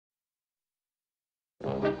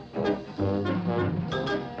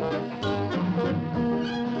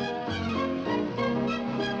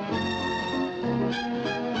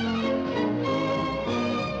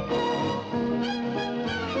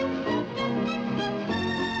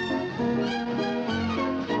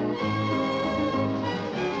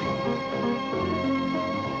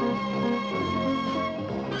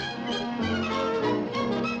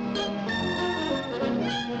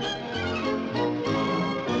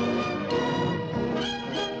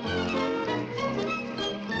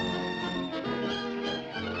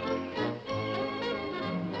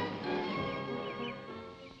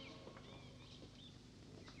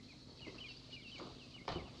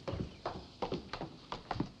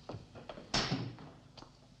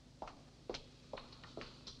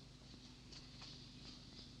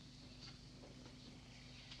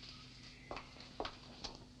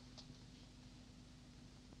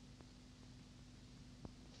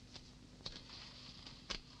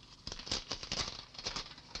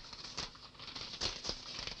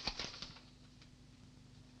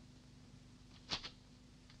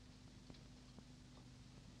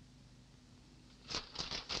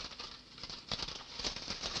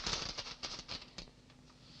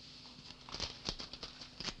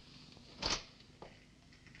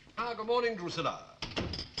Good morning, Drusilla.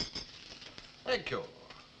 Thank you.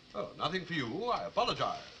 Oh, nothing for you. I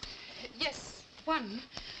apologize. Yes, one.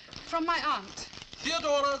 From my aunt.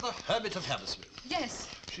 Theodora, the Hermit of Hammersmith. Yes.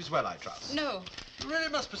 She's well, I trust. No. You really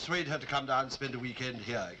must persuade her to come down and spend a weekend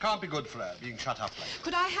here. It can't be good for her, being shut up like that.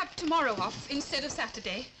 Could I have tomorrow off instead of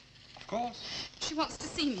Saturday? Of course. She wants to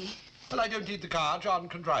see me. Well, I don't need the car. John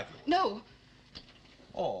can drive you. No.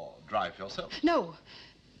 Or drive yourself. No.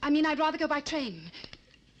 I mean, I'd rather go by train.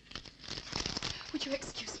 Would you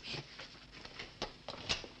excuse me?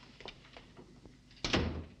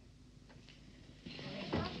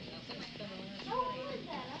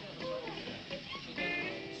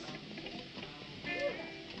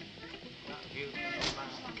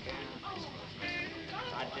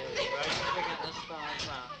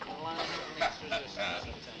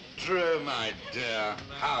 True, my dear.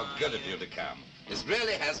 How good of you to come. This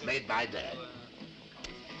really has made my day.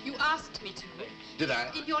 You asked me to. Did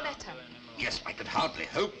I? In your letter. Yes, I could hardly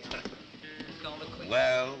hope.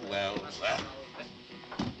 Well, well, well.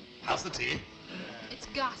 How's the tea? It's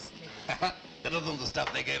ghastly. Better than the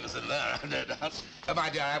stuff they gave us in there, no doubt. Oh, my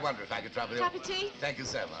dear, I wonder if I could trouble you. Cup of tea? Thank you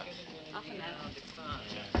so much. Half an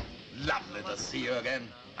hour. Lovely to see you again.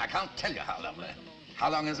 I can't tell you how lovely. How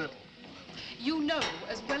long is it? You know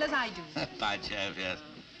as well as I do. By Jove, yes.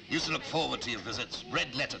 Used to look forward to your visits.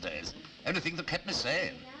 Red letter days. Only thing that kept me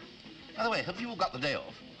sane. By the way, have you got the day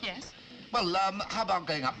off? Yes. Well, how about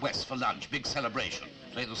going up west for lunch? Big celebration.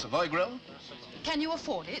 Say the Savoy Grill? Can you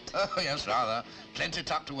afford it? Oh, yes, rather. Plenty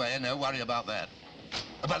tucked away, no worry about that.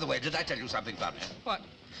 Oh, by the way, did I tell you something funny? What?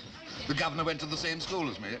 The governor went to the same school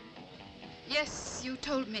as me. Yes, you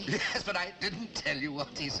told me. Yes, but I didn't tell you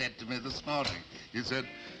what he said to me this morning. He said,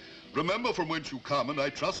 "Remember from whence you come, and I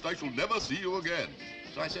trust I shall never see you again."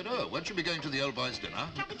 So I said, "Oh, won't you be going to the old boys' dinner?"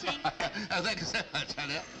 Cup of tea. Oh, thank you so much,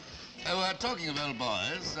 Anna. Oh, talking of old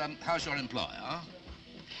boys, how's your employer?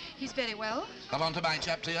 He's very well. Got on to my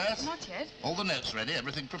chapter yet? Not yet. All the notes ready,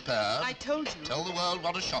 everything prepared. I told you. Tell the world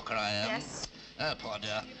what a shocker I am. Yes. Oh, poor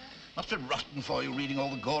dear. Must have been rotten for you reading all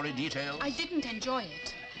the gory details. I didn't enjoy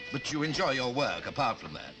it. But you enjoy your work apart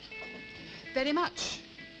from that. Very much.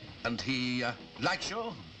 And he likes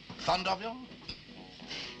you? Fond of you?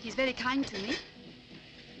 He's very kind to me.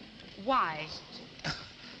 Why?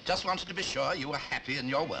 Just wanted to be sure you were happy in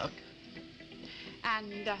your work.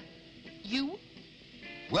 And you?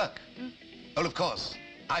 Work? Well, of course.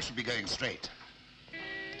 I should be going straight.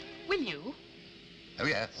 Will you? Oh,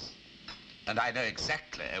 yes. And I know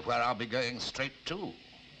exactly where I'll be going straight to.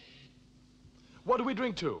 What do we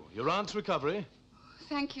drink to? Your aunt's recovery?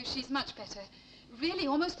 Thank you, she's much better. Really,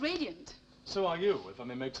 almost radiant. So are you, if I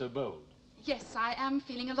may make so bold. Yes, I am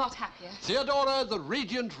feeling a lot happier. Theodora, the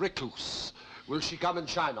radiant recluse. Will she come and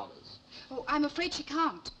shine on us? Oh, I'm afraid she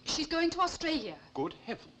can't. She's going to Australia. Good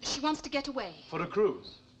heavens. She wants to get away. For a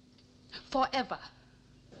cruise? Forever.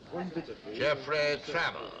 Jeffrey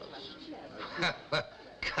Travers.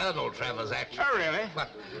 Colonel Travers, actually. Oh, really? Well,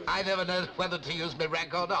 I never know whether to use my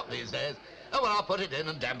rank or not these days. Oh, well, I'll put it in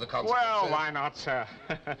and damn the consequences. Well, why not, sir?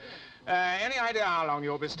 Any idea how long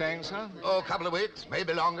you'll be staying, sir? Oh, a couple of weeks,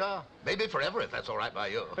 maybe longer, maybe forever, if that's all right by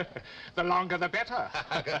you. The longer the better.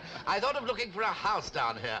 I thought of looking for a house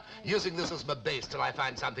down here, using this as my base till I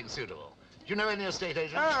find something suitable. Do you know any estate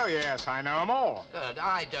agents? Oh, yes, I know them all. Good.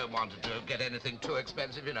 I don't want to get anything too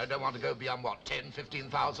expensive, you know. Don't want to go beyond, what, 10,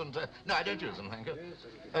 15,000? No, I don't use them, thank you.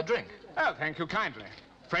 A drink? Oh, thank you kindly.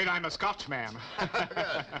 Afraid I'm a Scotchman.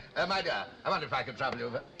 Good. My dear, I wonder if I could trouble you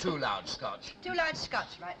with 2 large scotch. 2 large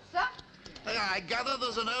scotch, right, sir? I gather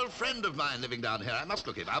there's an old friend of mine living down here. I must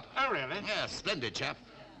look him up. Oh, really? Yes, splendid chap.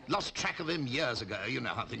 Lost track of him years ago. You know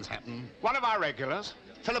how things happen. One of our regulars.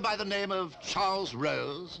 Fellow by the name of Charles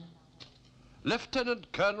Rose.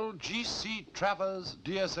 Lieutenant Colonel G.C. Travers,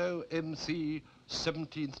 DSO, MC,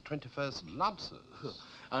 17th, 21st Lancers.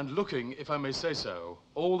 And looking, if I may say so,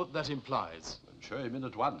 all that implies. Show him in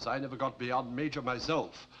at once. I never got beyond Major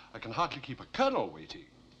myself. I can hardly keep a colonel waiting.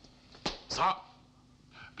 Sir.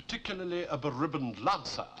 Particularly a beribboned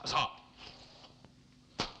lancer. Sir.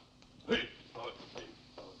 Hey.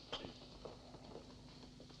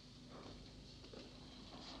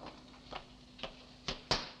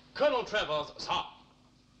 Colonel Travers, sir.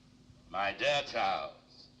 My dear Charles,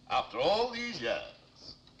 after all these years.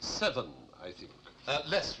 7, I think.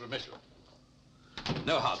 Less remission.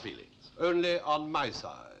 No hard feelings. Only on my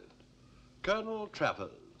side. Colonel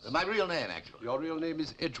Travers. My real name, actually. Your real name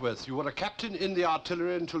is Edgeworth. You were a captain in the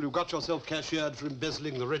artillery until you got yourself cashiered for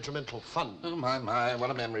embezzling the regimental fund. Oh, my,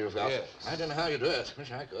 what a memory you've got. Yes. I don't know how you do it.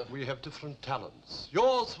 Wish I could. We have different talents.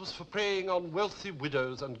 Yours was for preying on wealthy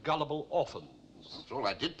widows and gullible orphans. After all,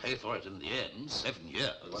 I did pay for it in the end, 7 years.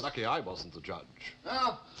 Well, lucky I wasn't the judge.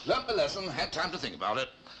 Well, learnt my lesson, had time to think about it.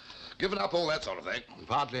 Given up all that sort of thing. We've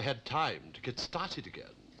hardly had time to get started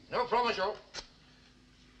again. No, promise you.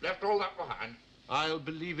 Left all that behind. I'll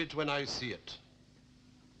believe it when I see it.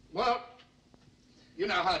 Well, you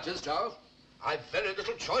know how it is, Charles. I've very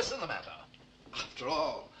little choice in the matter. After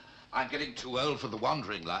all, I'm getting too old for the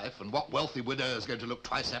wandering life, and what wealthy widow is going to look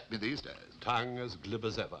twice at me these days? Tongue as glib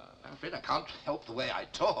as ever. I'm afraid I can't help the way I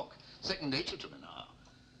talk. Second nature to me now.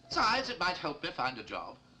 Besides, it might help me find a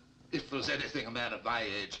job. If there's anything a man of my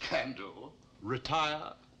age can do.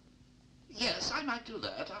 Retire Yes, I might do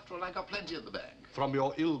that. After all, I got plenty in the bank. from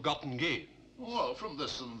your ill-gotten gain. Well, from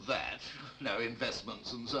this and that. No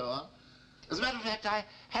investments and so on. As a matter of fact, I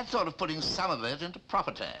had thought of putting some of it into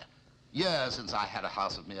property. Years since I had a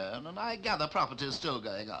house of my own, and I gather property is still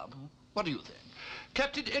going up. What do you think?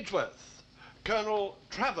 Captain Edgeworth, Colonel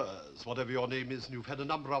Travers, whatever your name is, and you've had a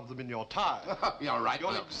number of them in your time. You're right,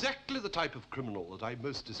 You're Will. exactly the type of criminal that I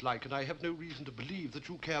most dislike, and I have no reason to believe that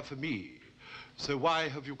you care for me. So why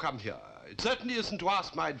have you come here? It certainly isn't to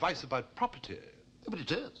ask my advice about property. But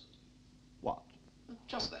it is. What?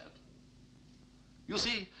 Just that. You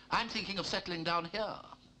see, I'm thinking of settling down here,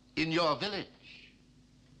 in your village.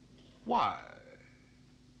 Why?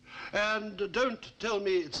 And don't tell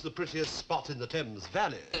me it's the prettiest spot in the Thames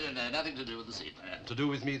Valley. No, nothing to do with the sea. To do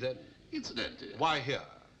with me, then? Incidentally. Why here?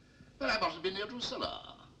 Well, I wanted to be near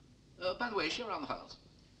Drusilla. By the way, is she around the house?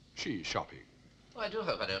 She's shopping. Oh, I do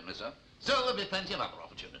hope I don't miss her. So there'll be plenty of other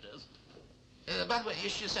opportunities. By the way,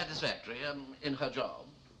 is she satisfactory in her job?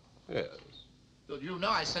 Yes. Well, you know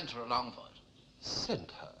I sent her along for it.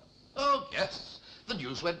 Sent her? Oh, yes. The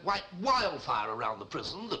news went wildfire around the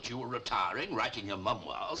prison that you were retiring, writing your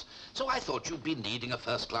memoirs. So I thought you'd be needing a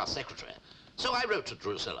first-class secretary. So I wrote to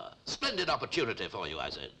Drusilla. Splendid opportunity for you, I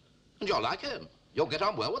said. And you'll like him. You'll get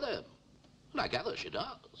on well with him. And I gather she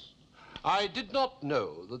does. I did not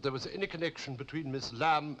know that there was any connection between Miss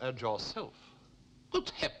Lamb and yourself. Good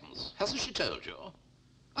heavens, hasn't she told you?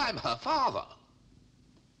 I'm her father.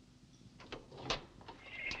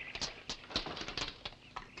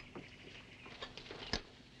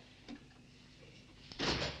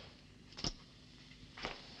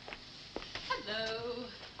 Hello.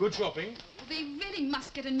 Good shopping. They really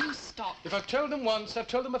must get a new stock. If I've told them once, I've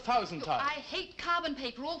told them 1,000 Look, times. I hate carbon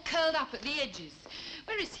paper all curled up at the edges.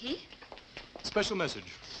 Where is he? Special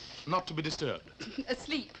message. Not to be disturbed.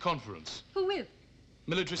 Asleep. Conference. Who with?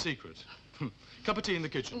 Military secret. Cup of tea in the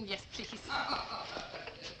Oh, kitchen. yes, please.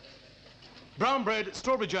 Brown bread,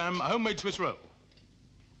 strawberry jam, homemade Swiss roll.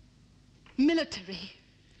 Military.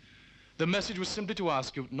 The message was simply to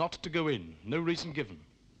ask you not to go in. No reason given.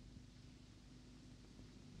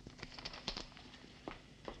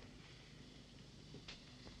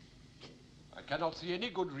 I cannot see any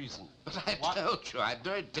good reason. But I told you, I'm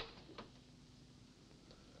very...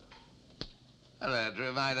 Hello,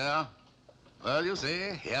 Drew, my dear. Well, you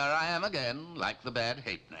see, here I am again, like the bad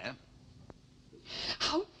halfpenny.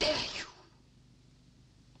 How dare you?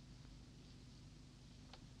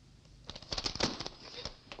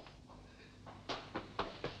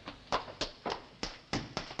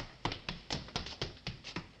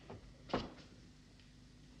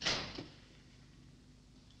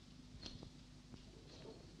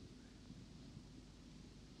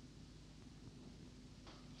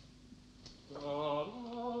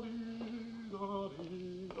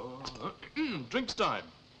 Drinks time.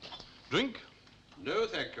 Drink? No,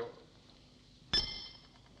 thank you.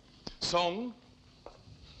 Song?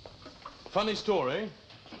 Funny story?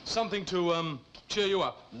 Something to, cheer you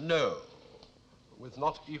up? No. With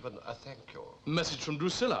not even a thank you. Message from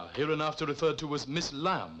Drusilla, hereinafter referred to as Miss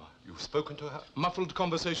Lamb. You've spoken to her? Muffled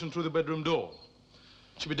conversation through the bedroom door.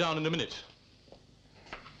 She'll be down in a minute.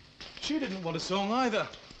 She didn't want a song either.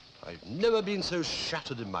 I've never been so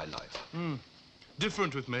shattered in my life.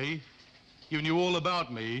 Different with me. You knew all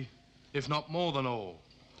about me, if not more than all.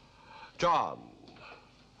 John,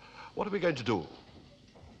 what are we going to do?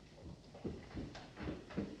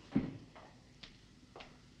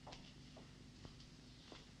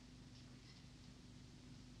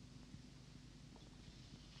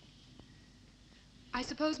 I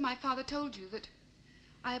suppose my father told you that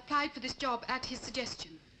I applied for this job at his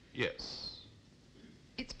suggestion. Yes.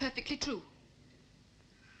 It's perfectly true.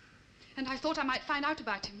 And I thought I might find out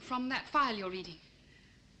about him from that file you're reading.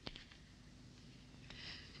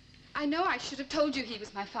 I know I should have told you he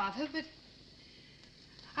was my father, but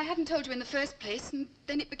I hadn't told you in the first place, and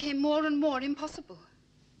then it became more and more impossible.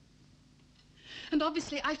 And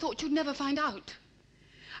obviously I thought you'd never find out.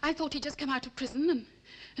 I thought he'd just come out of prison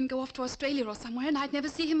and go off to Australia or somewhere, and I'd never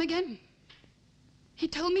see him again. He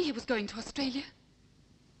told me he was going to Australia.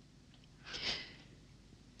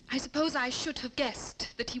 I suppose I should have guessed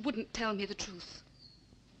that he wouldn't tell me the truth.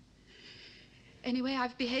 Anyway,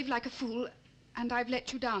 I've behaved like a fool, and I've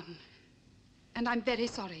let you down. And I'm very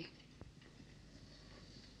sorry.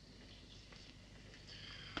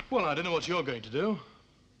 Well, I don't know what you're going to do.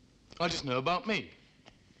 I just know about me.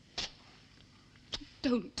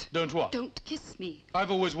 Don't. Don't what? Don't kiss me.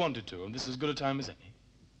 I've always wanted to, and this is as good a time as any.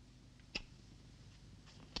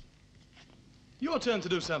 Your turn to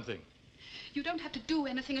do something. You don't have to do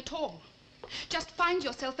anything at all. Just find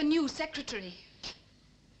yourself a new secretary.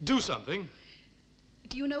 Do something?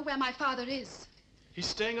 Do you know where my father is? He's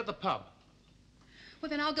staying at the pub. Well,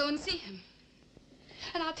 then I'll go and see him.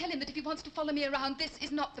 And I'll tell him that if he wants to follow me around, this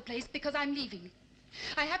is not the place, because I'm leaving.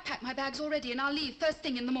 I have packed my bags already, and I'll leave first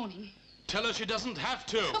thing in the morning. Tell her she doesn't have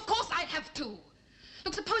to. Of course I have to.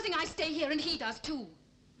 Look, supposing I stay here and he does too.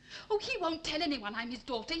 Oh, he won't tell anyone I'm his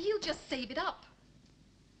daughter. He'll just save it up.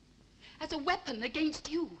 As a weapon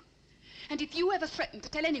against you. And if you ever threaten to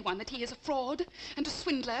tell anyone that he is a fraud and a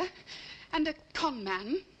swindler and a con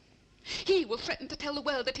man, he will threaten to tell the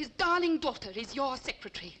world that his darling daughter is your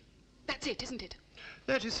secretary. That's it, isn't it?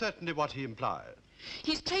 That is certainly what he implied.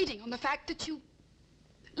 He's trading on the fact that you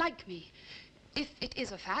like me, if it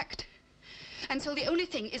is a fact. And so the only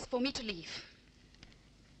thing is for me to leave.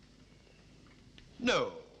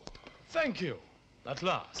 No. Thank you. At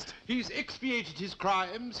last. He's expiated his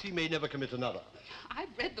crimes. He may never commit another.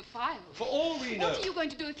 I've read the file. For all we know. What are you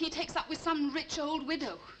going to do if he takes up with some rich old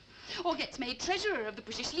widow? Or gets made treasurer of the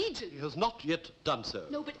British Legion? He has not yet done so.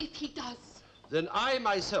 No, but if he does... Then I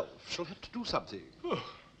myself shall have to do something.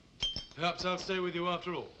 Perhaps I'll stay with you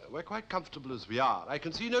after all. We're quite comfortable as we are. I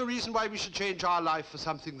can see no reason why we should change our life for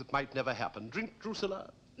something that might never happen. Drink,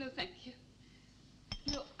 Drusilla? No, thank you.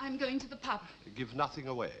 No, I'm going to the pub. Give nothing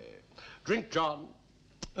away. Drink, John.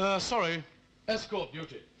 Sorry. Escort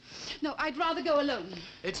duty. No, I'd rather go alone.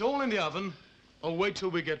 It's all in the oven. I'll wait till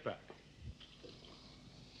we get back.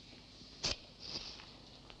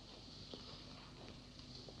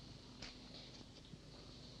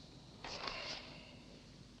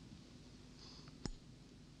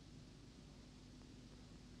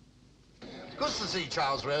 Good to see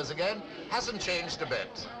Charles Rose again. Hasn't changed a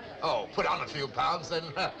bit. Oh, put on a few pounds, then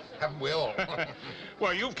haven't we all?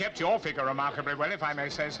 Well, you've kept your figure remarkably well, if I may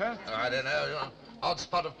say so. I don't know, you know, odd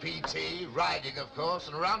spot of PT, riding, of course,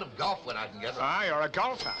 and a round of golf when I can get it. Ah, you're a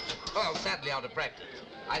golfer. Well, sadly out of practice.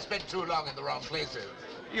 I spent too long in the wrong places.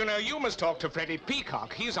 You know, you must talk to Freddie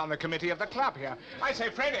Peacock. He's on the committee of the club here. I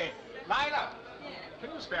say, Freddie, Lila,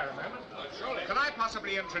 can you spare a moment? Surely. Can I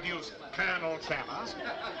possibly introduce Colonel Travers,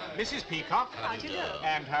 Mrs. Peacock,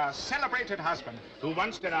 and her celebrated husband, who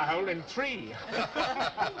once did a hole in 3.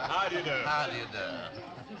 How do you do? How do you do?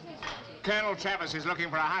 Colonel Travers is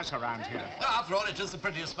looking for a house around here. Well, after all, it is the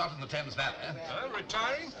prettiest spot in the Thames Valley.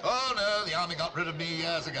 Retiring? Oh, no, the army got rid of me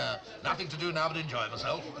years ago. Nothing to do now but enjoy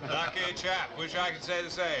myself. Lucky chap. Wish I could say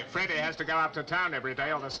the same. Freddie has to go up to town every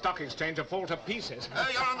day or the stock exchange will fall to pieces. Oh,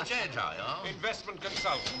 you're on the change, are you? Investment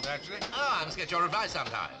consultant, actually. Oh, I must get your advice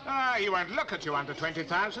sometime. Ah, he won't look at you under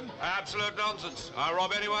 20,000. Absolute nonsense. I'll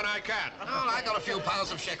rob anyone I can. Oh, I got a few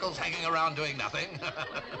piles of shekels hanging around doing nothing.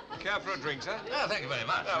 Care for a drink, sir? Oh, thank you very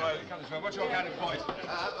much. Oh, well, come this way. What's your kind of point?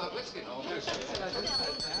 Whiskey.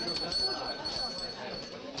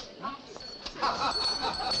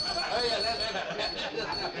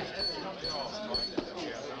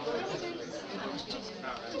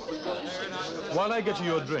 While I get you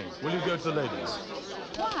your drink, will you go to the ladies?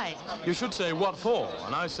 Why? You should say what for,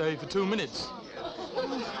 and I say for 2 minutes.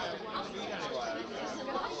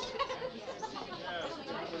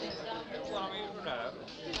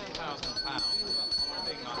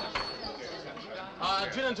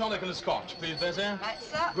 Gin and tonic and a scotch, please, Bessie. Right,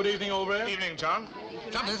 sir. Good evening, Aubrey. Evening, John.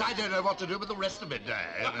 Trouble is, I don't know what to do with the rest of midday.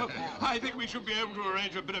 I think we should be able to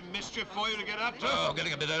arrange a bit of mischief for you to get up to. Oh,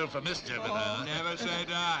 getting a bit old for mischief. Never say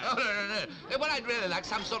die. Oh, no. Well, I'd really like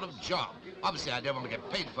some sort of job. Obviously, I don't want to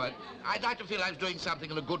get paid for it. I'd like to feel I was doing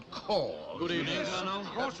something in a good cause. Good evening, Colonel.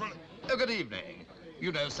 Oh, good evening.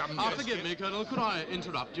 You know some... Forgive me, Colonel. Could I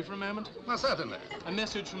interrupt you for a moment? Well, certainly. A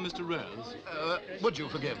message from Mr. Rose. Would you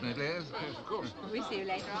forgive me, please? Of course. We'll see you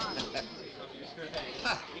later on.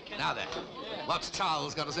 Now then, what's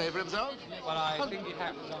Charles got to say for himself? Well, I think it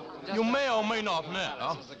happens on... You may or may not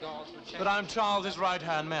know that I'm Charles's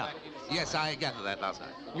right-hand man. Yes, I gathered that last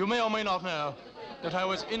night. You may or may not know that I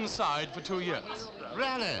was inside for 2 years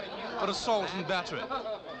Really? for assault and battery.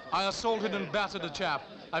 I assaulted and battered a chap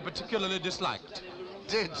I particularly disliked.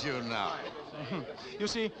 Did you now? You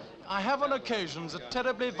see, I have on occasions a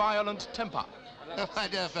terribly violent temper. Oh, my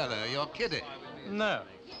dear fellow, you're kidding. No.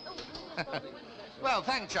 Well,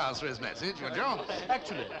 thank Charles for his message, would you?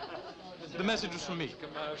 Actually, the message was from me.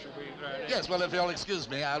 Yes, well, if you'll excuse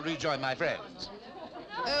me, I'll rejoin my friends.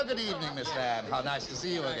 Oh, good evening, Miss Lamb. How nice to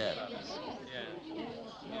see you again.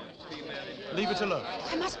 Leave it alone.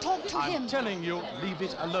 I must talk to him. I'm telling you, leave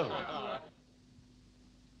it alone.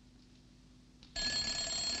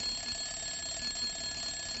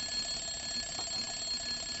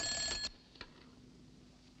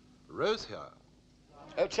 Rose here.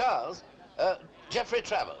 Oh, Charles? Geoffrey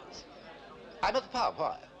Travers. I'm at the pub,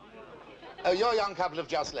 why? Oh, your young couple have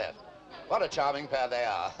just left. What a charming pair they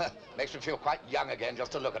are. Makes me feel quite young again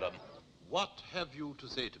just to look at them. What have you to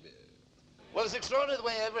say to me? Well, it's extraordinary the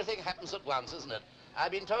way everything happens at once, isn't it?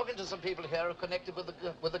 I've been talking to some people here who are connected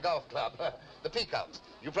with the golf club, the Peacocks.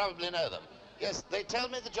 You probably know them. Yes, they tell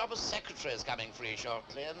me the job as secretary is coming free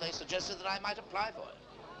shortly, and they suggested that I might apply for it.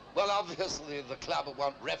 Well, obviously, the club will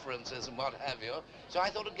want references and what have you, so I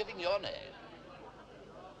thought of giving your name.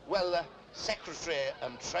 Well, secretary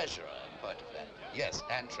and treasurer, in point of fact. Yes,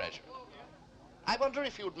 and treasurer. I wonder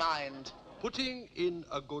if you'd mind... Putting in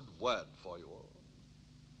a good word for you,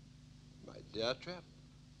 my dear chap.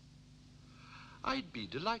 I'd be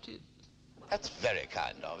delighted. That's very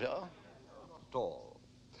kind of you. Not at all.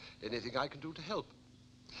 Anything I can do to help.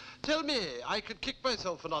 Tell me, I could kick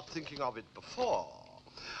myself for not thinking of it before.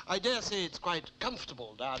 I dare say it's quite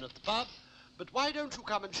comfortable down at the pub, but why don't you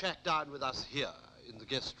come and shack down with us here in the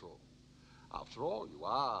guest room? After all, you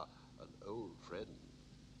are an old friend.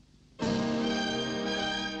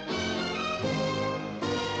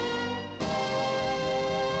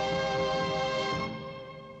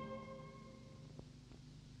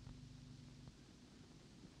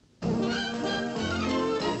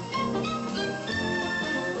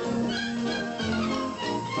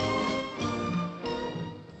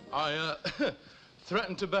 I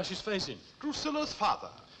threatened to bash his face in. Drusilla's father.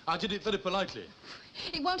 I did it very politely,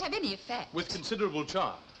 It won't have any effect. with considerable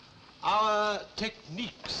charm. Our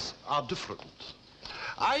techniques are different.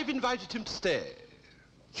 I've invited him to stay,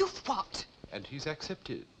 You've what? and he's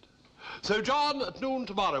accepted. So John, at noon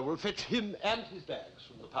tomorrow, will fetch him and his bags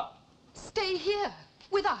from the pub. Stay here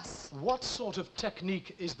with us. What sort of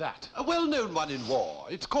technique is that? A well-known one in war.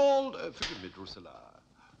 It's called, forgive me, Drusilla,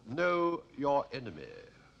 know your enemy.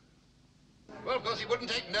 Well, of course, he wouldn't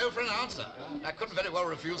take no for an answer. I couldn't very well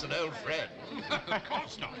refuse an old friend. Of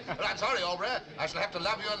course not. Well, I'm sorry, Aubrey. I shall have to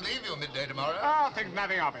love you and leave you midday tomorrow. Oh, think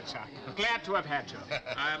nothing of it, sir. Glad to have had you.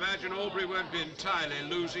 I imagine Aubrey won't be entirely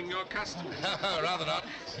losing your customers. Rather not.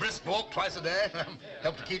 Brisk walk twice a day.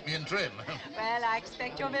 Help to keep me in trim. Well, I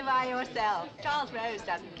expect you'll be by yourself. Charles Rose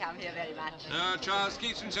doesn't come here very much. No, Charles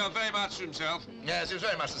keeps himself very much to himself. Yes, he was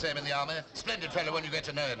very much the same in the army. Splendid fellow when you get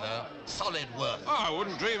to know him, though. Solid work. Oh, I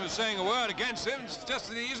wouldn't dream of saying a word against him. It's just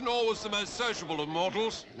that he isn't always the most sociable of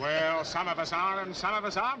mortals. Well, some of us are and some of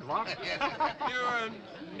us aren't, what? Yes.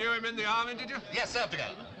 You knew him in the army, did you? Yes, served ago.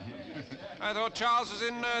 I thought Charles was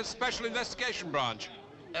in Special Investigation Branch.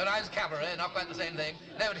 And I was cavalry, not quite the same thing.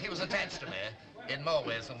 No, but he was attached to me. In more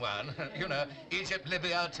ways than one. You know, Egypt,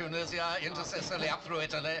 Libya, Tunisia, into Sicily, up through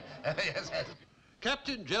Italy. Yes.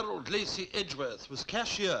 Captain Gerald Lacey Edgeworth was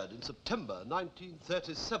cashiered in September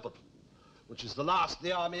 1937, which is the last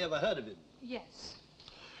the army ever heard of him. Yes.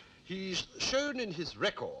 He's shown in his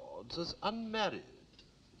records as unmarried.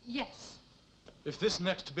 Yes. If this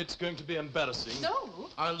next bit's going to be embarrassing... No.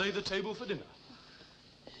 I'll lay the table for dinner.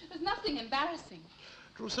 There's nothing embarrassing.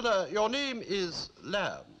 Drusilla, your name is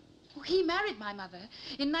Lamb. Oh, he married my mother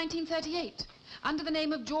in 1938 under the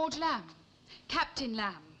name of George Lamb, Captain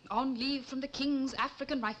Lamb, on leave from the King's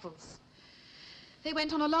African Rifles. They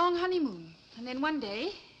went on a long honeymoon, and then one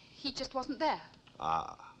day, he just wasn't there.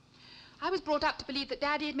 Ah. I was brought up to believe that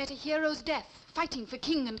Daddy had met a hero's death, fighting for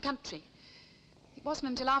king and country. It wasn't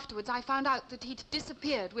until afterwards I found out that he'd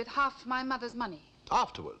disappeared with half my mother's money.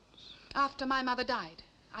 Afterwards? After my mother died.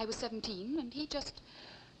 I was 17, and he just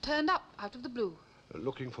turned up out of the blue.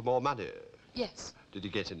 Looking for more money? Yes. Did he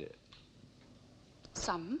get any?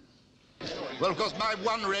 Some. Well, of course, my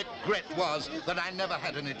one regret was that I never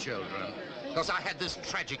had any children. Because I had this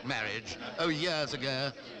tragic marriage, years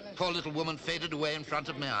ago. Poor little woman faded away in front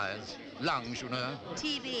of my eyes. Lungs, you know.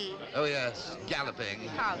 TV. Oh, yes, galloping.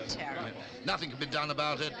 How terrible. Nothing could be done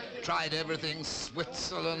about it. Tried everything.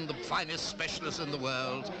 Switzerland, the finest specialist in the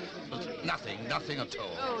world. But nothing at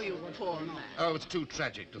all. Oh, you poor man. Oh, it's too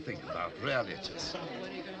tragic to think about. Really it is.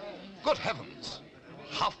 Good heavens.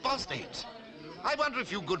 8:30. I wonder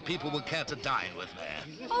if you good people would care to dine with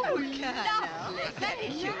me. Oh, lovely.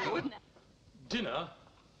 Very good. Dinner,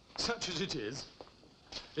 such as it is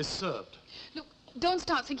served. Look, don't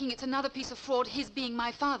start thinking it's another piece of fraud, his being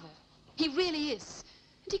my father. He really is.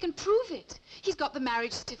 And he can prove it. He's got the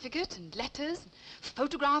marriage certificate and letters and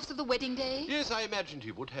photographs of the wedding day. Yes, I imagined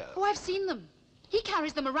he would have. Oh, I've seen them. He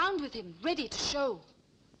carries them around with him, ready to show.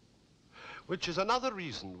 Which is another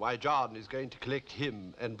reason why John is going to collect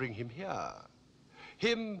him and bring him here.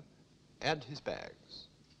 Him and his bags.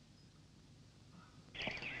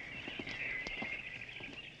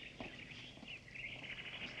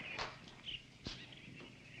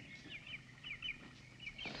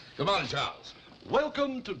 Good morning, Charles.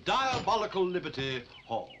 Welcome to Diabolical Liberty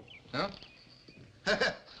Hall. Huh?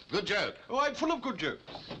 Good joke. Oh, I'm full of good jokes.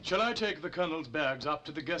 Shall I take the Colonel's bags up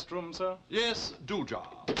to the guest room, sir? Yes, do, John.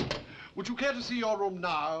 Would you care to see your room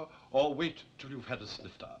now, or wait till you've had a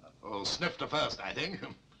snifter? Oh, snifter first, I think.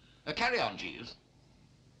 Carry on, Jeeves.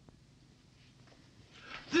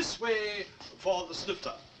 This way for the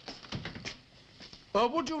snifter.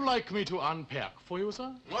 Would you like me to unpack for you,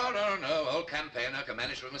 sir? Oh, no. Old campaigner can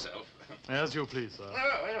manage for myself. As you please, sir.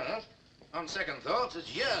 Oh. On second thoughts,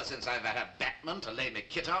 it's years since I've had a batman to lay me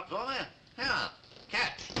kit out for me. Here,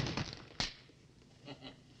 catch.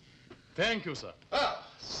 Thank you, sir. Ah,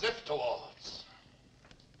 sniff towards.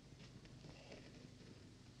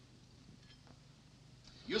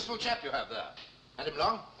 Useful chap you have there. Had him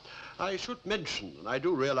long? I should mention, and I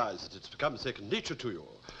do realize that it's become second nature to you,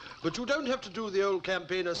 but you don't have to do the old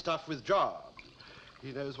campaigner stuff with John.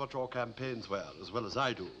 He knows what your campaigns were as well as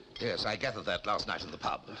I do. Yes, I gathered that last night in the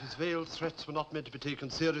pub. And his veiled threats were not meant to be taken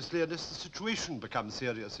seriously unless the situation becomes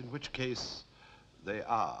serious, in which case they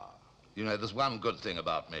are. You know, there's one good thing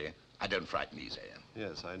about me. I don't frighten easy.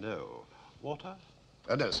 Yes, I know. Water?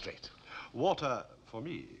 No, straight. Water for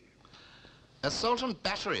me. Assault and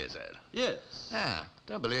battery, is it? Yes. Ah,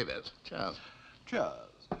 don't believe it. Cheers.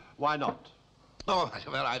 Cheers. Why not? Oh,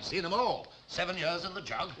 well, I've seen them all. 7 years in the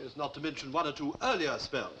jug. Yes, not to mention one or two earlier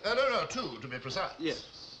spells. No, 2, to be precise.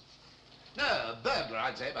 Yes. No, burglar,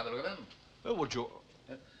 I'd say, by the look of him. Oh, would you?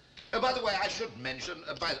 By the way, I should mention,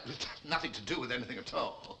 nothing to do with anything at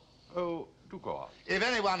all. Oh, do go on. If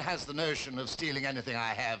anyone has the notion of stealing anything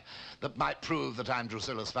I have that might prove that I'm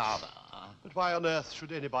Drusilla's father... But why on earth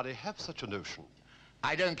should anybody have such a notion?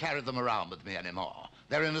 I don't carry them around with me anymore.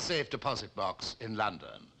 They're in a safe deposit box in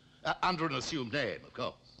London. Under an assumed name, of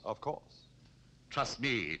course. Of course. Trust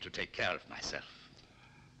me to take care of myself.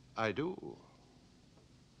 I do.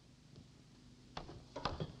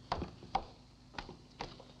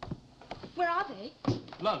 Where are they?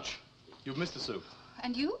 Lunch. You've missed the soup.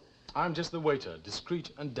 And you? I'm just the waiter, discreet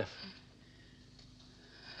and deaf.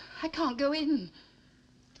 I can't go in.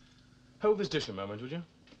 Hold this dish a moment, would you?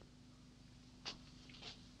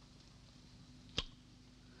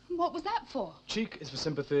 What was that for? Cheek is for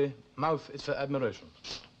sympathy, mouth is for admiration.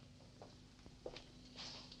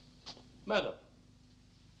 Madam.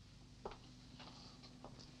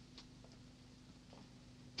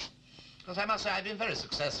 Because I must say I've been very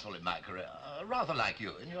successful in my career. Rather like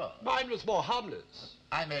you in yours. Mine was more harmless.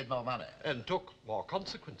 I made more money. And took more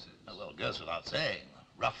consequences. Well, it goes without saying.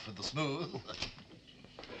 Rough with the smooth.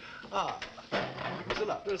 Ah,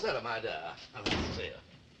 Drusilla. Drusilla, my dear. I'll have to see you.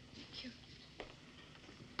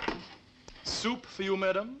 Soup for you,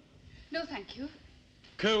 madam? No, thank you.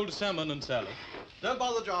 Cold salmon and salad. Don't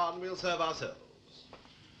bother, John. We'll serve ourselves.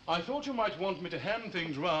 I thought you might want me to hand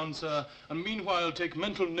things round, sir, and meanwhile take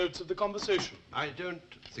mental notes of the conversation. I don't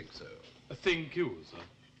think so. Thank you, sir.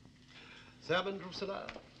 Salmon, Drusilla?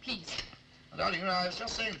 Please. Darling, I was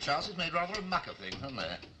just saying Charles has made rather a muck of things, hasn't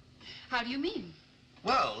he? How do you mean?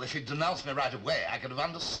 Well, if he'd denounced me right away, I could have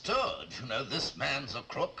understood. You know, this man's a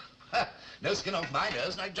crook. No skin off my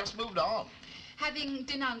nose, and I just moved on. Having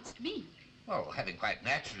denounced me? Well, having quite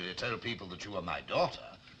naturally told people that you were my daughter,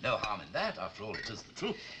 no harm in that. After all, it is the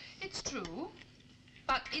truth. It's true,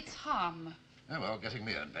 but it's harm. Oh, well, getting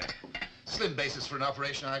me own back. Slim basis for an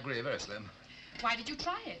operation, I agree, very slim. Why did you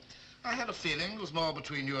try it? I had a feeling it was more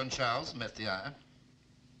between you and Charles than met the eye.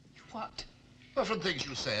 What? Well, from things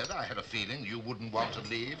you said, I had a feeling you wouldn't want to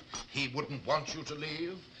leave. He wouldn't want you to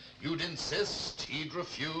leave. You'd insist, he'd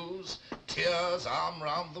refuse. Tears, arm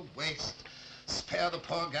round the waist. Spare the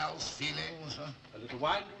poor gal's feelings. A little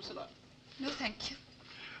wine, Drusilla? No, thank you.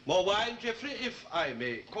 More wine, Geoffrey, if I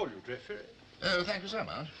may call you Geoffrey. Oh, thank you so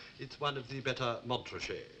much. It's one of the better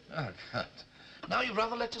Montrachet. Oh, God. Now you've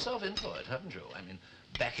rather let yourself in for it, haven't you? I mean,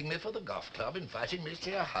 backing me for the golf club, inviting me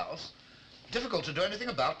to your house. Difficult to do anything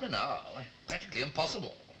about me now. Practically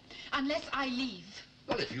impossible. Unless I leave.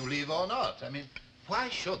 Well, if you leave or not. I mean, why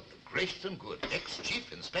should the great and good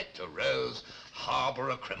ex-Chief Inspector Rose harbor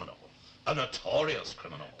a criminal? A notorious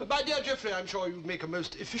criminal. But, my dear Geoffrey, I'm sure you'd make a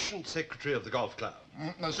most efficient secretary of the golf club.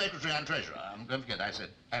 No, secretary and treasurer. Don't forget I said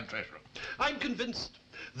and treasurer. I'm convinced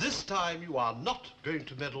this time you are not going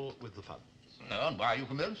to meddle with the funds. No, and why are you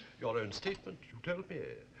convinced? Your own statement, you told me.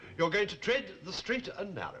 You're going to tread the straight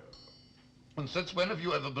and narrow. And since when have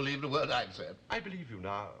you ever believed a word I've said? I believe you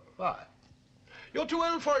now. Why? You're too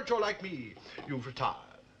old for it, you're like me. You've retired.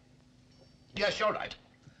 Yes, you're right.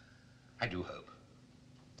 I do hope.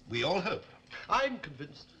 We all hope. I'm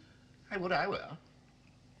convinced. I would I were.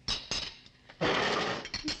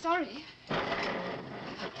 I'm sorry.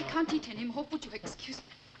 I can't eat any more. Would you excuse me?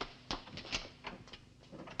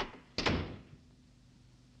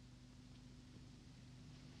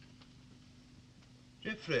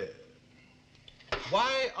 Geoffrey,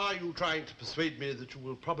 why are you trying to persuade me that you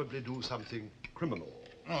will probably do something criminal?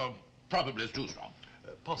 Oh, probably is too strong.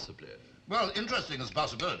 Possibly. Well, interesting as a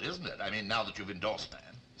possibility, isn't it? I mean, now that you've endorsed man.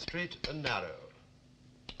 Straight and narrow.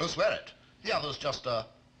 Oh, swear it. The other's just a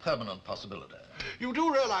permanent possibility. You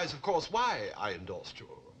do realize, of course, why I endorsed you.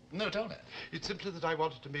 No, tell me. It's simply that I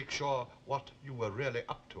wanted to make sure what you were really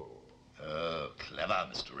up to. Oh, clever,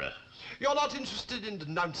 Mr. Rose. You're not interested in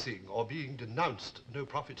denouncing or being denounced. No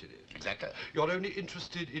profit in it. Exactly. You're only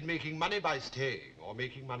interested in making money by staying or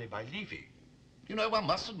making money by leaving. You know, one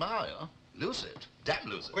must admire. Lucid. Damn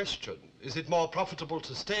lucid. Question, is it more profitable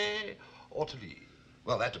to stay or to leave?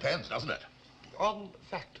 Well, that depends, doesn't it? On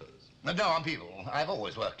factors. No, on people. I've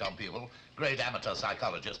always worked on people. Great amateur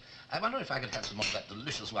psychologist. I wonder if I could have some more of that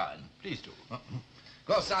delicious wine. Please do. Of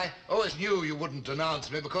course, I always knew you wouldn't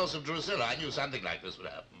denounce me because of Drusilla. I knew something like this would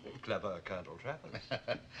happen. Clever, Colonel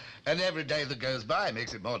Travers. And every day that goes by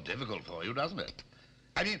makes it more difficult for you, doesn't it?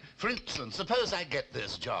 I mean, for instance, suppose I get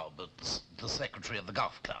this job as the secretary of the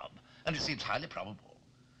golf club, and it seems highly probable.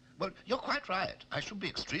 Well, you're quite right. I should be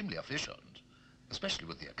extremely efficient, especially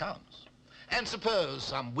with the accounts. And suppose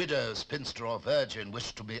some widow, spinster, or virgin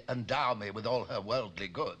wished to endow me with all her worldly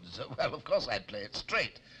goods. Well, of course I'd play it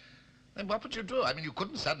straight. Then what would you do? I mean, you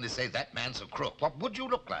couldn't suddenly say that man's a crook. What would you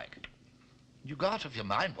look like? You go out of your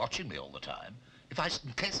mind watching me all the time.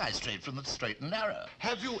 In case I strayed from the straight and narrow.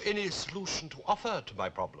 Have you any solution to offer to my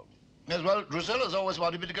problem? Yes, well, Drusilla's always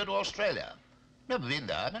wanted me to go to Australia. Never been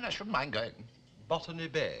there. I mean, I shouldn't mind going. Botany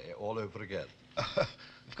Bay all over again.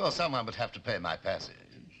 Of course, someone would have to pay my passage.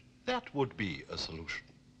 That would be a solution.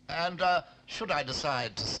 And should I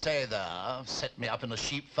decide to stay there, set me up in a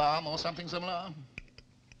sheep farm or something similar?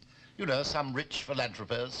 You know, some rich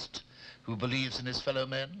philanthropist who believes in his fellow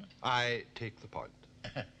men? I take the point.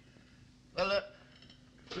 Well,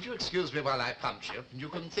 would you excuse me while I punch you, and you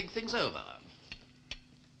can think things over?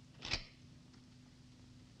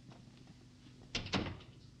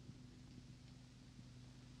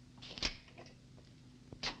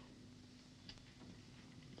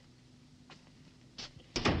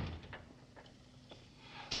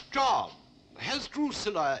 John, has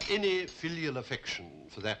Drusilla any filial affection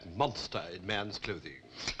for that monster in man's clothing?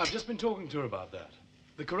 I've just been talking to her about that.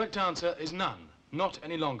 The correct answer is none. Not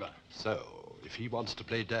any longer. So, if he wants to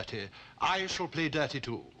play dirty, I shall play dirty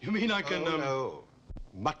too. You mean I can, No,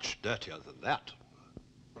 much dirtier than that.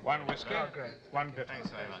 One whiskey. Oh, great. One bitter. Thanks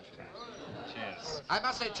very much. Cheers. I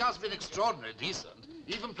must say, Charles has been extraordinarily decent.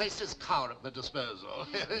 Even placed his car at my disposal.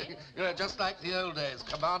 You know, just like the old days,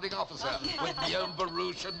 commanding officer with my own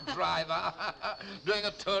barouche and driver, doing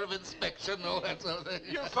a tour of inspection, all that sort of thing.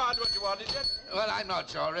 You found what you wanted yet? Well, I'm not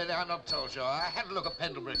sure, really. I'm not told sure. I had a look at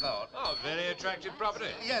Pendlebury Court. Oh, very attractive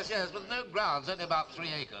property. Yes, with no grounds, only about 3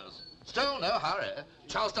 acres. Still, no hurry.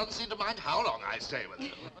 Charles doesn't seem to mind how long I stay with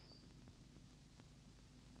him.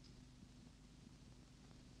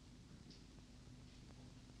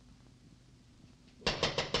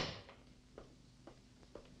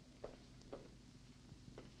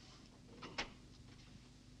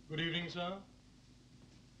 Good evening, sir.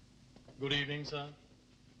 Good evening, sir.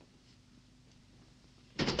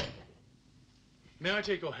 May I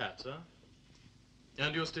take your hat, sir?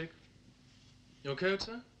 And your stick? Your coat,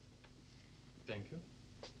 sir? Thank you.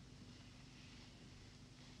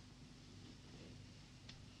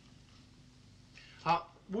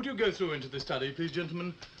 Would you go through into the study, please,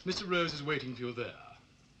 gentlemen? Mr. Rose is waiting for you there.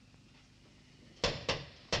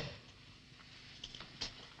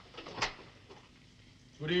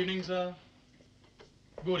 Good evening, sir.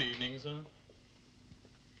 Good evening, sir.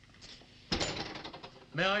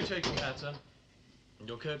 May I take your hat, sir? And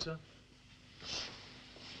your coat, sir?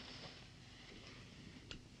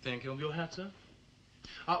 Thank you. Your hat, sir?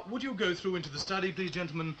 Would you go through into the study, please,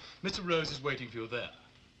 gentlemen? Mr. Rose is waiting for you there.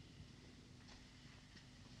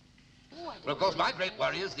 Well, of course, my great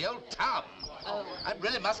worry is the old town. I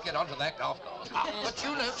really must get onto that golf course. But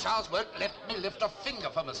you know Charles won't let me lift a finger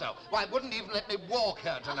for myself. Why, wouldn't even let me walk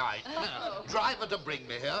here tonight. Driver to bring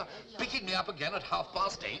me here, picking me up again at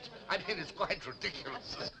 8:30. I mean, it's quite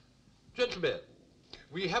ridiculous. Gentlemen,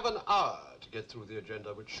 we have an hour to get through the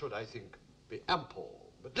agenda, which should, I think, be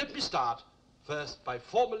ample. But let me start first by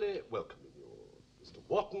formally welcoming you. Mr.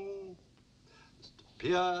 Wharton, Mr.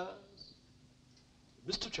 Pierce,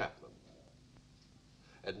 Mr. Chapman,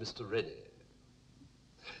 and Mr. Rennie.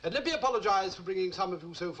 And let me apologize for bringing some of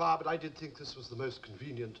you so far, but I did think this was the most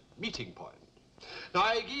convenient meeting point. Now,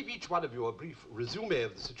 I gave each one of you a brief resume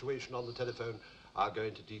of the situation on the telephone. I'll go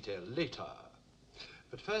into detail later.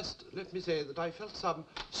 But first, let me say that I felt some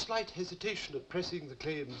slight hesitation at pressing the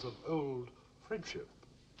claims of old friendship.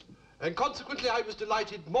 And consequently, I was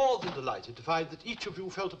delighted, more than delighted, to find that each of you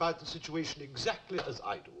felt about the situation exactly as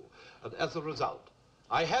I do. And as a result,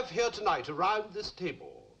 I have here tonight, around this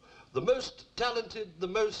table, the most talented, the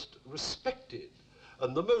most respected,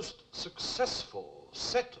 and the most successful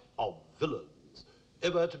set of villains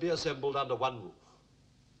ever to be assembled under one roof.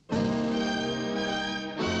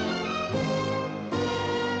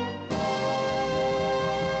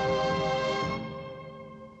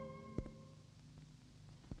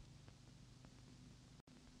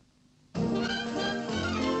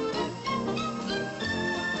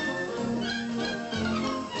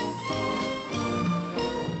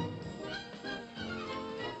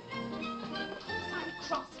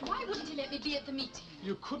 Be at the meeting.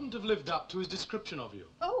 You couldn't have lived up to his description of you.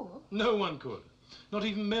 Oh? No one could. Not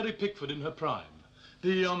even Mary Pickford in her prime.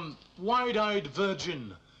 The, wide-eyed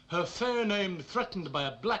virgin, her fair name threatened by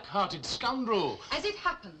a black-hearted scoundrel. As it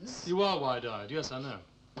happens... You are wide-eyed, yes, I know.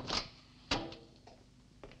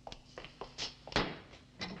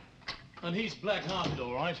 And he's black-hearted,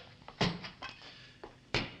 all right.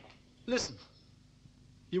 Listen,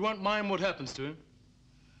 you won't mind what happens to him?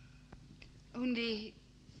 Only...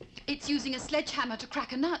 it's using a sledgehammer to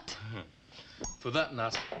crack a nut. For that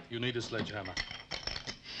nut, you need a sledgehammer.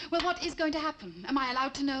 Well, what is going to happen? Am I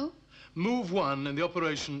allowed to know? Move one in the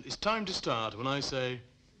operation is time to start when I say,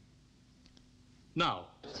 now.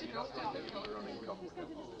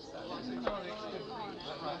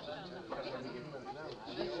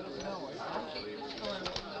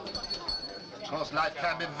 Of course, life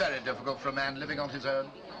can be very difficult for a man living on his own.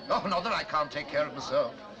 Oh, not that I can't take care of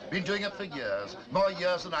myself. Been doing it for years, more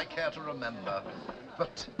years than I care to remember.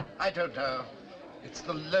 But I don't know. It's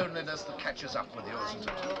the loneliness that catches up with you, isn't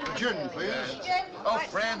it? A gin, please. Yes. Oh,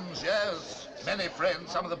 friends, yes. Many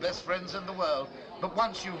friends, some of the best friends in the world. But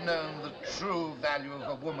once you've known the true value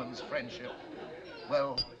of a woman's friendship,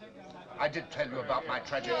 well, I did tell you about my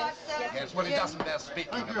tragedy. Yes, well, it doesn't bear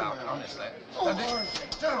speaking about, honestly. Oh, I'm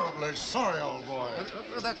terribly sorry, old boy.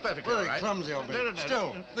 That's perfectly Very all right. clumsy of me. No.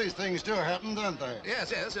 Still, these things do happen, don't they?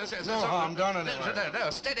 Yes. No harm done anyway.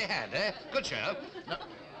 No, steady hand, eh? Good show. No,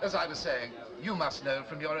 as I was saying, you must know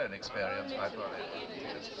from your own experience, my boy.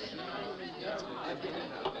 Yes.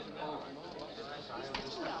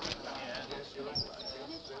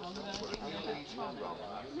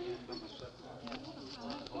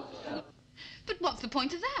 But what's the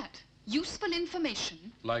point of that? Useful information?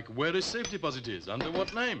 Like where his safe deposit is, under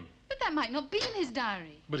what name? But that might not be in his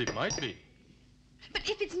diary. But it might be. But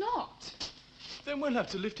if it's not? Then we'll have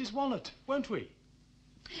to lift his wallet, won't we?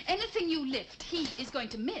 Anything you lift, he is going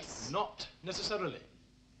to miss. Not necessarily.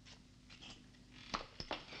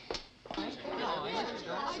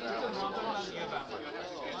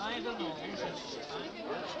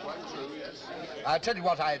 I'll tell you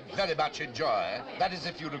what I very much enjoy. That is,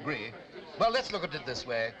 if you'd agree. Well, let's look at it this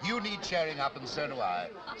way. You need cheering up, and so do I.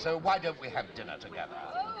 So why don't we have dinner together?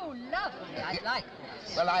 Oh, lovely. I'd like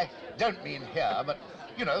that. Well, I don't mean here, but,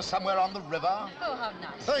 you know, somewhere on the river. Oh, how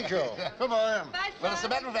nice. Thank you. Come on. Bye, Well, as a Sam.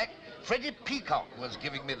 matter of fact, Freddie Peacock was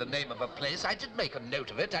giving me the name of a place. I did make a note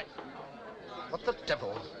of it. What the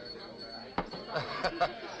devil?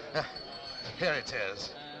 Here it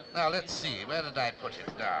is. Now, let's see. Where did I put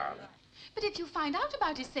it down? But if you find out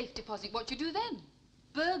about his safe deposit, what you do then?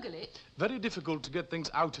 Burgle it? Very difficult to get things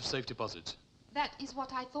out of safe deposits. That is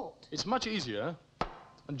what I thought. It's much easier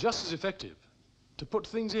and just as effective to put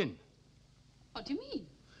things in. What do you mean?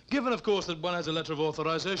 Given, of course, that one has a letter of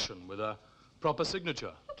authorization with a proper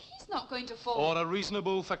signature. Look, he's not going to fall. Or a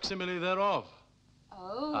reasonable facsimile thereof.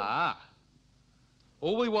 Oh. Ah.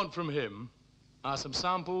 All we want from him are some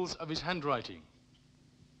samples of his handwriting.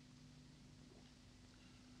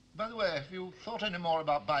 By the way, have you thought any more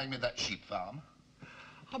about buying me that sheep farm?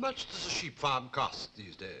 How much does a sheep farm cost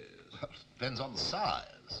these days? Well, depends on the size.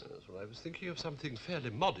 Yes, well, I was thinking of something fairly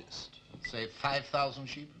modest. Say 5,000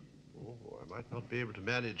 sheep? Oh, I might not be able to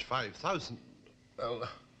manage 5,000. Well,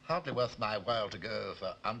 hardly worth my while to go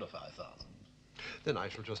for under 5,000. Then I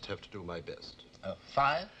shall just have to do my best.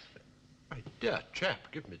 5? My dear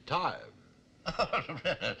chap, give me time.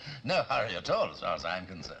 No hurry at all, as far as I'm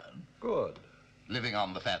concerned. Good. Living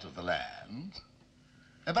on the fat of the land.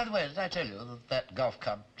 By the way, did I tell you that golf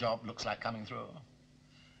club job looks like coming through?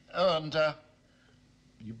 Oh, and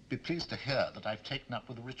you'd be pleased to hear that I've taken up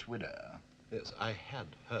with a rich widow. Yes, I had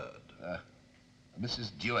heard.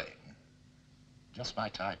 Mrs. Dewing. Just my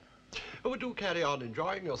type. Oh, do carry on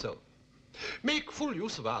enjoying yourself. Make full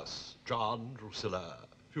use of us, John, Drusilla,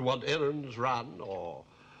 if you want errands run or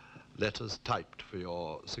letters typed for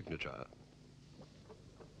your signature.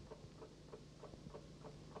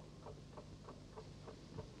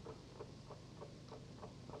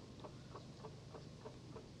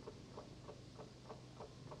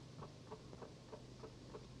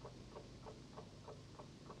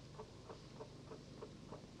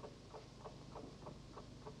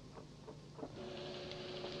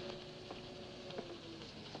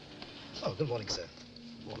 Oh, good morning, sir.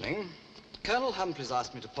 Morning. Colonel Humphreys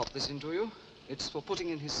asked me to pop this into you. It's for putting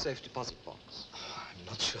in his safe deposit box. Oh, I'm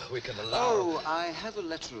not sure we can allow... Oh, I have a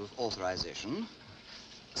letter of authorization,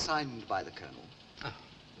 signed by the Colonel. Oh,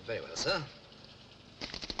 very well, sir.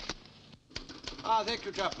 Ah, thank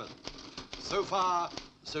you, Chapman. So far,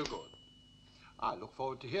 so good. I look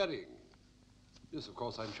forward to hearing. Yes, of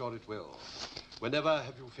course, I'm sure it will. Whenever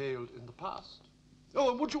have you failed in the past?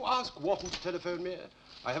 Oh, and would you ask Wharton to telephone me?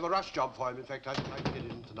 I have a rush job for him. In fact, I think I can get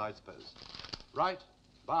it in tonight's post. Right.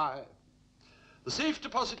 Bye. The safe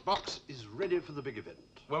deposit box is ready for the big event.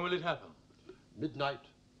 When will it happen? Midnight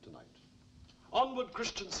tonight. Onward,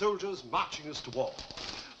 Christian soldiers, marching us to war.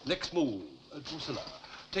 Next move, Drusilla.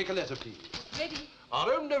 Take a letter, please. Ready?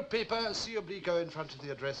 Our own notepaper, C oblique in front of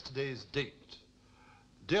the address, today's date.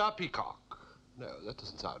 Dear Peacock. No, that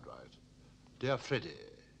doesn't sound right. Dear Freddie.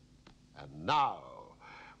 And now,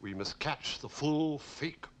 we must catch the full,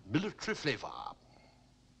 fake military flavor.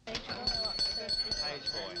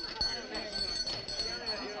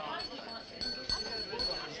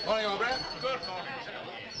 Morning, Aubrey. Good morning.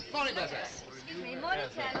 Morning, Bessie. Excuse me. Morning,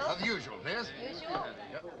 Colonel. As usual, please. Usual.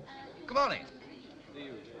 Good morning.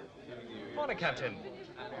 Morning, Captain.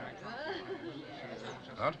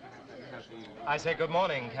 What? I say good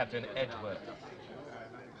morning, Captain Edgeworth.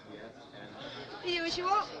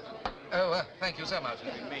 Usual. Oh, thank you so much.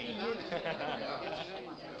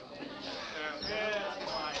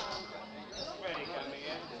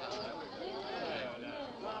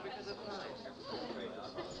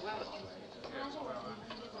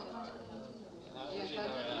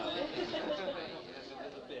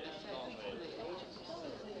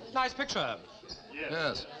 Nice picture.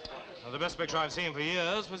 Yes. Well, the best picture I've seen for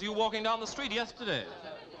years was you walking down the street yesterday.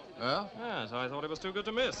 Well? Yes, I thought it was too good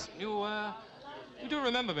to miss. You do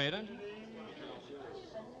remember me, don't you?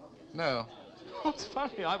 No. Oh, it's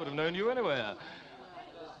funny. I would have known you anywhere.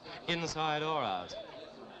 Inside or out.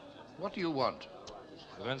 What do you want?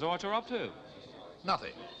 Depends on what you're up to.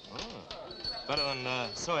 Nothing. Oh. Better than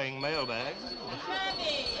sewing mailbags.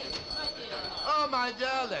 Oh, my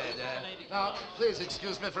dear lady. Now, please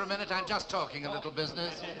excuse me for a minute. I'm just talking a little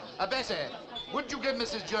business. Bessie, would you give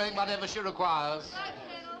Mrs. Dewing whatever she requires?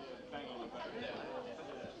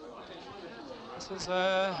 This is,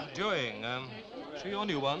 Joing. Show your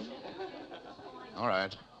new one. All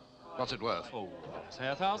right. What's it worth? Oh, say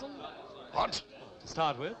 1,000? What? To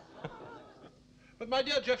start with. But, my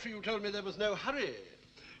dear Geoffrey, you told me there was no hurry.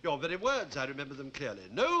 Your very words, I remember them clearly.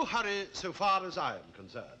 No hurry so far as I am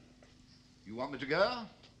concerned. You want me to go?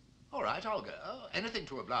 All right, I'll go. Anything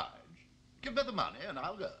to oblige. Give me the money and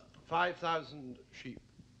I'll go. 5,000 sheep.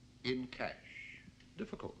 In cash.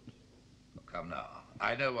 Difficult. Oh, come now.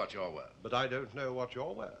 I know what you're worth. But I don't know what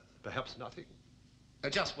you're worth. Perhaps nothing.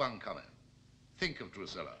 Just one comment. Think of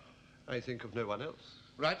Drusilla. I think of no one else.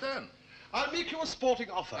 Right then. I'll make you a sporting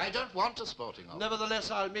offer. I don't want a sporting offer. Nevertheless,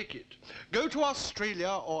 I'll make it. Go to Australia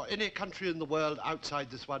or any country in the world outside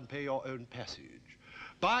this one, pay your own passage.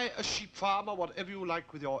 Buy a sheep farm or whatever you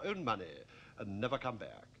like with your own money and never come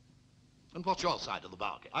back. And what's your side of the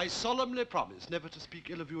bargain? I solemnly promise never to speak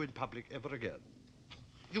ill of you in public ever again.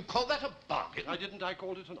 You call that a bargain? I didn't. I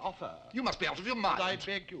called it an offer. You must be out of your mind. And I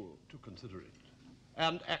beg you to consider it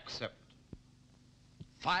and accept.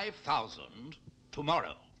 5,000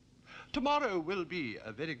 tomorrow. Tomorrow will be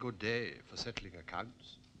a very good day for settling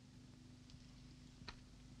accounts.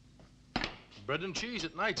 Bread and cheese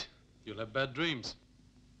at night. You'll have bad dreams.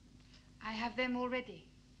 I have them already.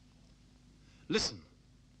 Listen,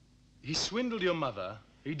 he swindled your mother,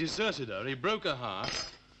 he deserted her, he broke her heart.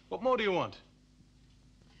 What more do you want?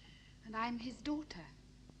 And I'm his daughter.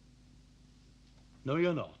 No,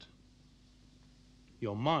 you're not.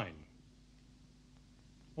 You're mine.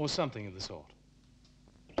 Or something of the sort.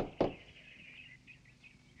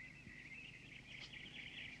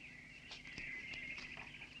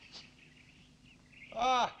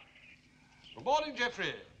 Ah, good morning,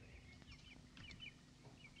 Geoffrey.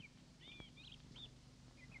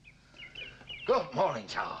 Good morning,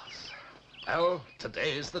 Charles. Well,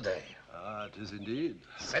 today is the day. Ah, it is indeed.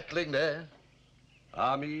 Settling there.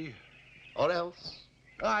 Army. Or else.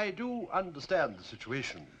 I do understand the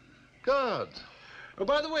situation. Good. Oh,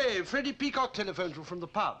 by the way, Freddie Peacock telephoned you from the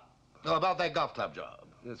pub. Oh, about that golf club job.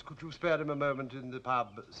 Yes, could you spare him a moment in the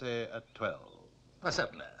pub, say, at 12?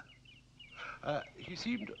 Certainly. He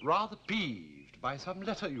seemed rather peeved by some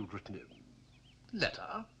letter you'd written him.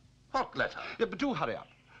 Letter? What letter? Yeah, but do hurry up.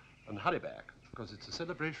 And hurry back, because it's a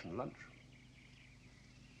celebration lunch.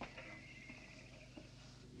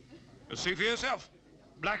 See for yourself.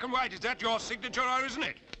 Black and white, is that your signature or isn't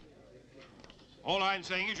it? All I'm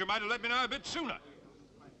saying is you might have let me know a bit sooner.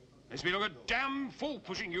 It's been a damn fool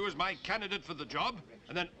pushing you as my candidate for the job,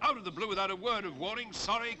 and then out of the blue without a word of warning,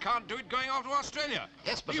 sorry, can't do it, going off to Australia.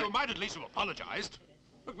 Yes, but you might at least have apologized.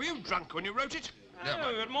 Look, were you drunk when you wrote it?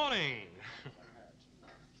 Oh, good morning.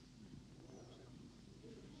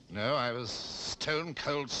 No, I was stone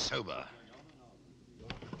cold sober.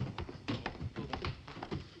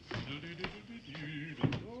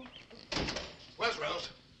 Where's Rose?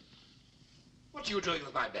 What are you doing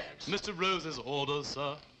with my bags? Mr. Rose's orders,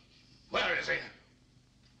 sir. Where is he?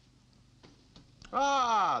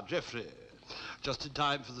 Ah, Geoffrey. Just in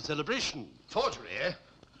time for the celebration. Forgery, eh?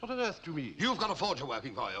 What on earth do you mean? You've got a forger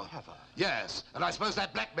working for you. Have I? Yes, and I suppose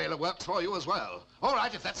that blackmailer works for you as well. All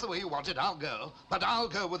right, if that's the way you want it, I'll go. But I'll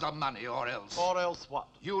go with the money or else. Or else what?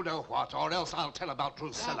 You know what, or else I'll tell about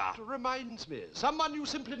Drusilla. That reminds me. Someone you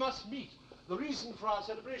simply must meet. The reason for our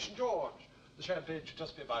celebration, George. The champagne should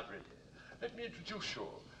just be about ready. Let me introduce you.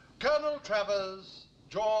 Colonel Travers,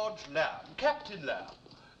 George Lamb, Captain Lamb,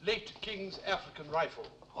 late King's African Rifle.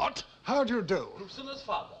 What? How do you do? Drusilla's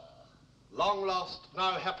father. Long lost,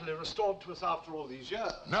 now happily restored to us after all these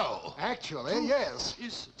years. No. Actually, yes.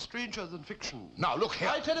 Is stranger than fiction. Now, look here.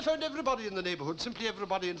 I telephoned everybody in the neighborhood, simply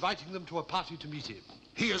everybody, inviting them to a party to meet him.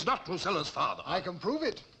 He is not Drusilla's father. I can prove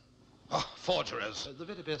it. Oh, forgerers. The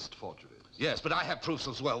very best forgeries. Yes, but I have proofs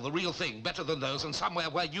as well. The real thing, better than those, and somewhere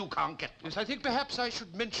where you can't get them. Yes, I think perhaps I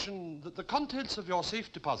should mention that the contents of your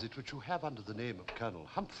safe deposit, which you have under the name of Colonel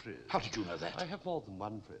Humphreys... How did you know that? I have more than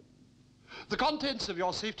one friend. The contents of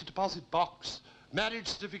your safety deposit box, marriage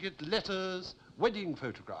certificate, letters, wedding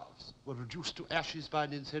photographs, were reduced to ashes by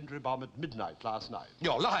an incendiary bomb at midnight last night.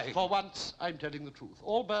 You're lying. For once, I'm telling the truth.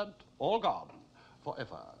 All burnt, all gone,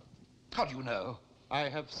 forever. How do you know? I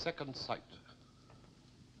have second sight.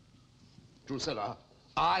 Drusilla,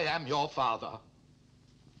 I am your father.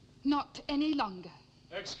 Not any longer.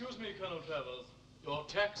 Excuse me, Colonel Travers. Your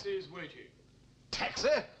taxi is waiting. Taxi?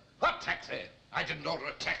 What taxi? I didn't order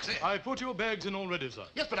a taxi. I put your bags in already, sir.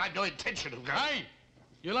 Yes, but I've no intention of going. Hey!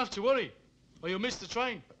 You'll have to worry, or you'll miss the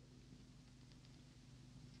train.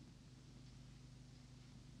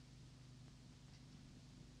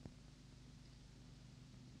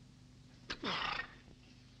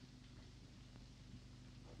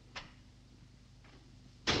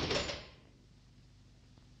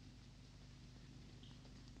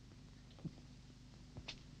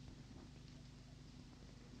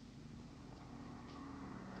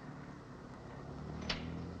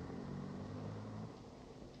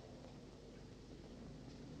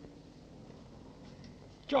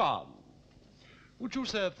 John, would you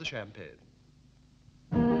serve the champagne?